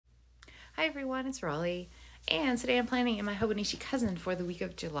Hi everyone, it's Raleigh, and today I'm planning in my Hobonichi Cousin for the week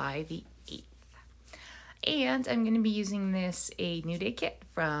of July the 8th. And I'm going to be using this a New Day kit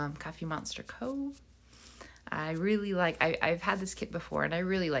from Coffee Monsterz Co. I really like, I've had this kit before and I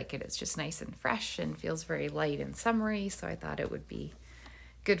really like it. It's just nice and fresh and feels very light and summery, so I thought it would be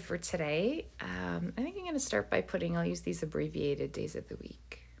good for today. I think I'm going to start by I'll use these abbreviated days of the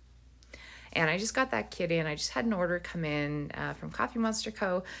week. And I just got that kit in. I just had an order come in from Coffee Monsterz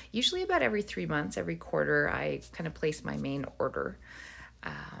Co. Usually about every 3 months, every quarter, I kind of place my main order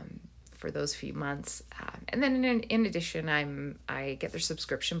for those few months. And then in addition, I get their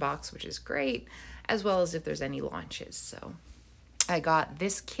subscription box, which is great, as well as if there's any launches. So I got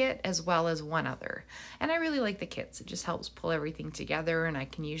this kit as well as one other. And I really like the kits. It just helps pull everything together, and I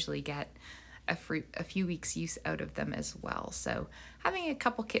can usually get a few weeks use out of them as well. So having a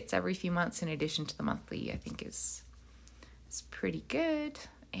couple kits every few months in addition to the monthly, I think is pretty good.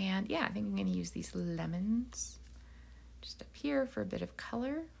 And yeah, I think I'm going to use these lemons just up here for a bit of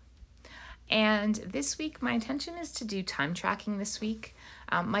color. And this week, my intention is to do time tracking this week.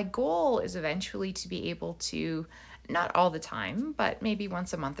 My goal is eventually to be able to, not all the time, but maybe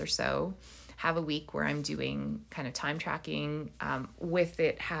once a month or so, have a week where I'm doing kind of time tracking with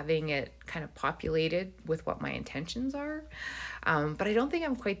it, having it kind of populated with what my intentions are. But I don't think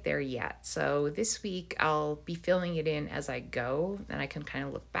I'm quite there yet. So this week I'll be filling it in as I go, and I can kind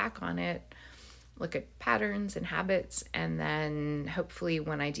of look back on it, look at patterns and habits, and then hopefully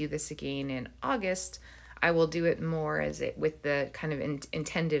when I do this again in August, I will do it more with the kind of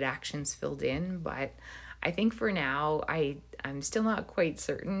intended actions filled in. But I think for now, I'm still not quite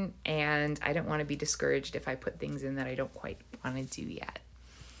certain, and I don't want to be discouraged if I put things in that I don't quite want to do yet.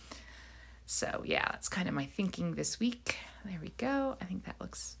 So yeah, that's kind of my thinking this week. There we go. I think that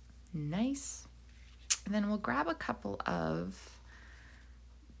looks nice. And then we'll grab a couple of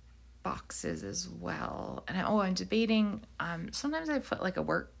boxes as well. And I'm debating, sometimes I put like a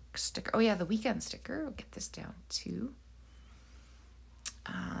work sticker. Oh yeah, the weekend sticker. We'll get this down too.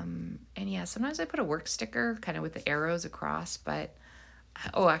 And yeah, sometimes I put a work sticker kind of with the arrows across, but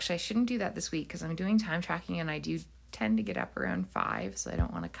actually I shouldn't do that this week because I'm doing time tracking and I do tend to get up around 5, so I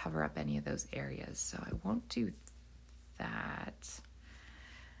don't want to cover up any of those areas, so I won't do that.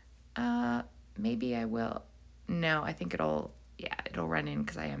 Maybe I will. No, I think it'll run in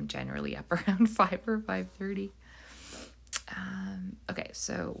because I am generally up around 5 or 5:30. Okay,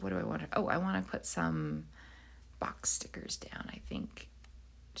 so what do I want to, I want to put some box stickers down, I think,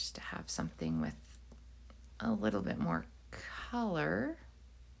 just to have something with a little bit more color.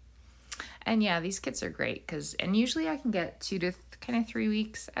 And yeah, these kits are great and usually I can get 2 to kind of 3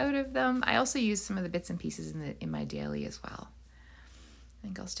 weeks out of them. I also use some of the bits and pieces in my daily as well. I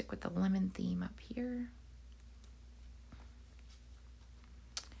think I'll stick with the lemon theme up here.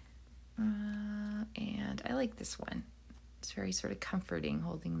 And I like this one. It's very sort of comforting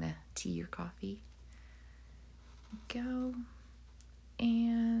holding the tea or coffee. Go.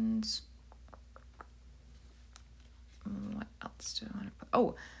 And what else do I want to put?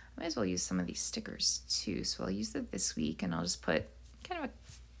 I might as well use some of these stickers too. So I'll use it this week and I'll just put kind of a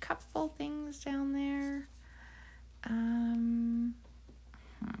couple things down there.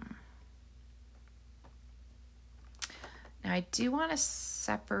 Now I do want to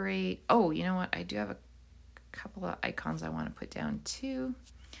separate, you know what? I do have a couple of icons I want to put down too.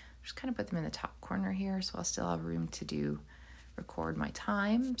 Just kind of put them in the top corner here so I'll still have room to record my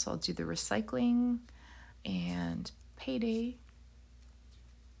time. So I'll do the recycling and payday.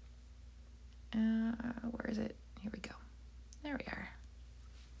 Where is it? Here we go. There we are.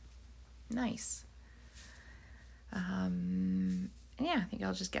 Nice. And yeah, I think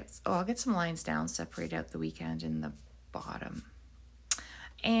I'll just I'll get some lines down, separate out the weekend in the bottom.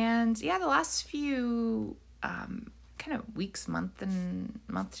 And yeah, the last few kind of weeks, month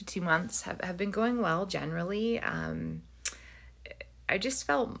to 2 months have been going well generally. I just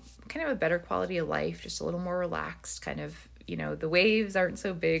felt kind of a better quality of life, just a little more relaxed, kind of, the waves aren't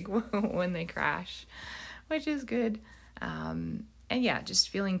so big when they crash, which is good. And yeah, just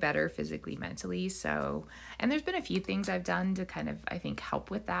feeling better physically, mentally. So, and there's been a few things I've done to kind of, I think, help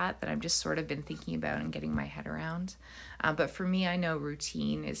with that I've just sort of been thinking about and getting my head around. But for me, I know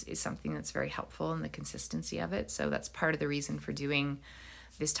routine is something that's very helpful in the consistency of it. So that's part of the reason for doing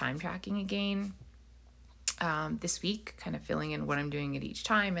this time tracking again this week, kind of filling in what I'm doing at each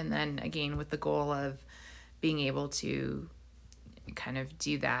time. And then again, with the goal of being able to kind of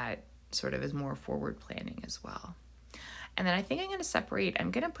do that sort of as more forward planning as well. And then I think I'm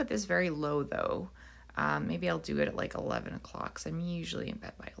going to put this very low though. Maybe I'll do it at like 11 o'clock. So I'm usually in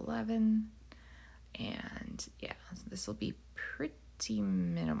bed by 11. And yeah, this will be pretty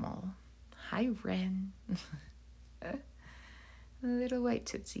minimal. Hi, Ren. Little white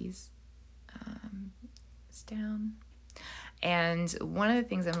tootsies. It's down. And one of the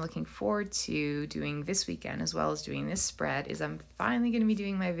things I'm looking forward to doing this weekend, as well as doing this spread, is I'm finally going to be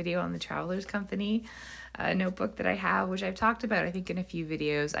doing my video on the Travelers Company notebook that I have, which I've talked about, I think, in a few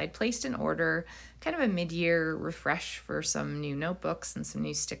videos. I placed an order, kind of a mid-year refresh for some new notebooks and some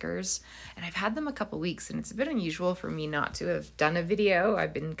new stickers, and I've had them a couple weeks, and it's a bit unusual for me not to have done a video.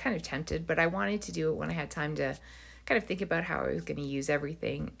 I've been kind of tempted, but I wanted to do it when I had time to kind of think about how I was going to use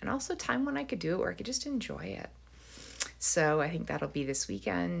everything, and also time when I could do it where I could just enjoy it. So I think that'll be this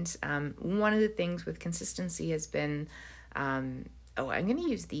weekend. One of the things with consistency has been, I'm going to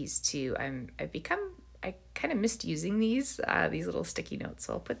use these too. I kind of missed using these little sticky notes.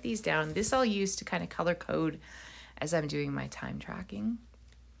 So I'll put these down. This I'll use to kind of color code as I'm doing my time tracking.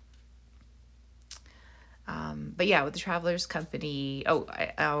 But yeah, with the Travelers Company,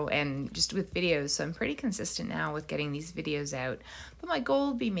 and just with videos, so I'm pretty consistent now with getting these videos out. But my goal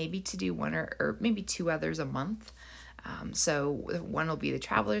would be maybe to do one or maybe two others a month. So one will be the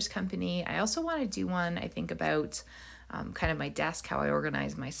Travelers Company. I also want to do one, I think, about kind of my desk, how I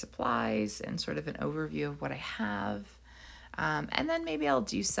organize my supplies, and sort of an overview of what I have. And then maybe I'll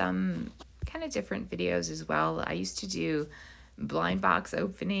do some kind of different videos as well. I used to do blind box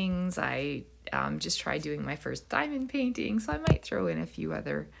openings. I just tried doing my first diamond painting, so I might throw in a few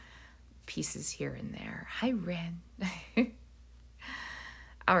other pieces here and there. Hi, Ren.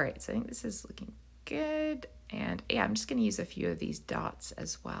 All right, so I think this is looking good. And yeah, I'm just going to use a few of these dots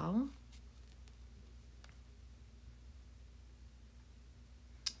as well.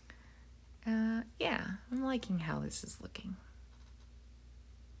 Yeah, I'm liking how this is looking.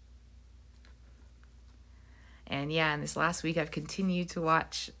 And yeah, in this last week, I've continued to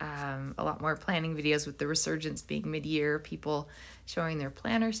watch a lot more planning videos with the resurgence being mid-year, people showing their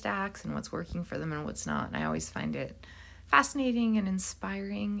planner stacks and what's working for them and what's not. And I always find it fascinating and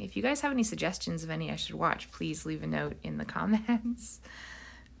inspiring. If you guys have any suggestions of any I should watch, please leave a note in the comments.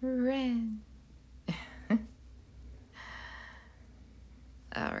 Ren.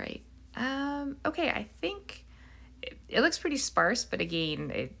 All right. Okay, I think it looks pretty sparse, but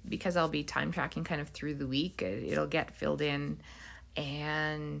again, because I'll be time tracking kind of through the week, it'll get filled in.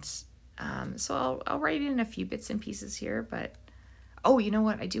 And so I'll write in a few bits and pieces here, but oh, you know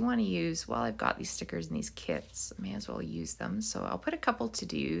what? I do want to use, while I've got these stickers and these kits, I may as well use them. So I'll put a couple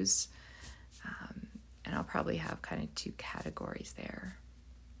to-dos, and I'll probably have kind of two categories there.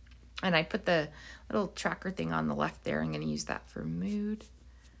 And I put the little tracker thing on the left there. I'm going to use that for mood.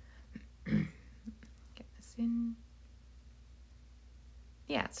 Get this in.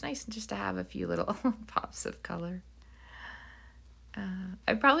 Yeah, it's nice just to have a few little pops of color.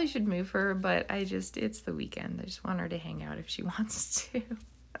 I probably should move her, but it's the weekend. I just want her to hang out if she wants to.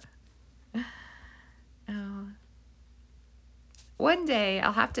 Oh. One day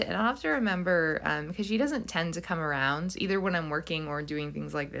I'll have to remember, because she doesn't tend to come around either when I'm working or doing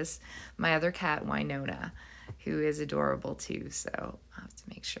things like this, my other cat, Winona, who is adorable too. So I'll have to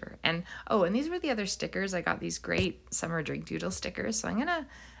make sure. And these were the other stickers. I got these great summer drink doodle stickers. So I'm going to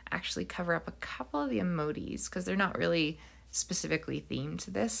actually cover up a couple of the emojis because they're not really specifically themed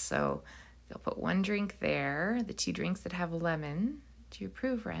to this. So they'll put one drink there, the two drinks that have lemon. Do you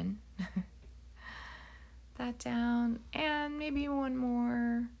approve, Ren? That down, and maybe one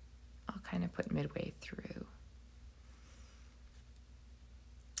more I'll kind of put midway through.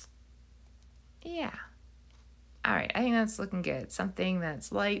 Yeah. All right, I think that's looking good. Something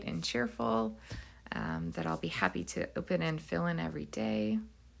that's light and cheerful, that I'll be happy to open and fill in every day.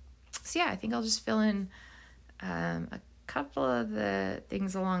 So yeah, I think I'll just fill in a couple of the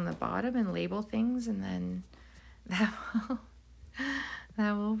things along the bottom and label things, and then that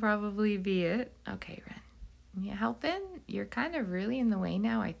will probably be it. Okay, Ren. You helping? You're kind of really in the way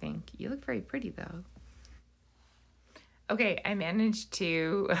now, I think. You look very pretty, though. Okay, I managed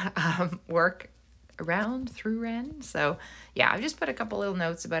to work around through Ren. So, yeah, I've just put a couple little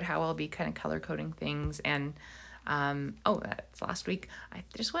notes about how I'll be kind of color coding things. And, that's last week. I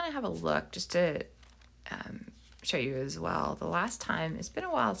just want to have a look just to show you as well. The last time, it's been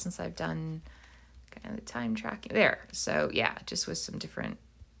a while since I've done kind of the time tracking. There. So, yeah, just with some different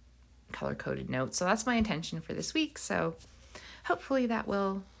color-coded notes. So that's my intention for this week. So hopefully that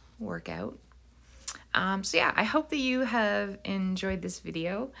will work out. So yeah, I hope that you have enjoyed this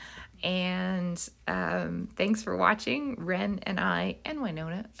video, and thanks for watching. Ren and I and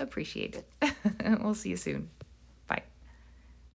Winona appreciate it. We'll see you soon.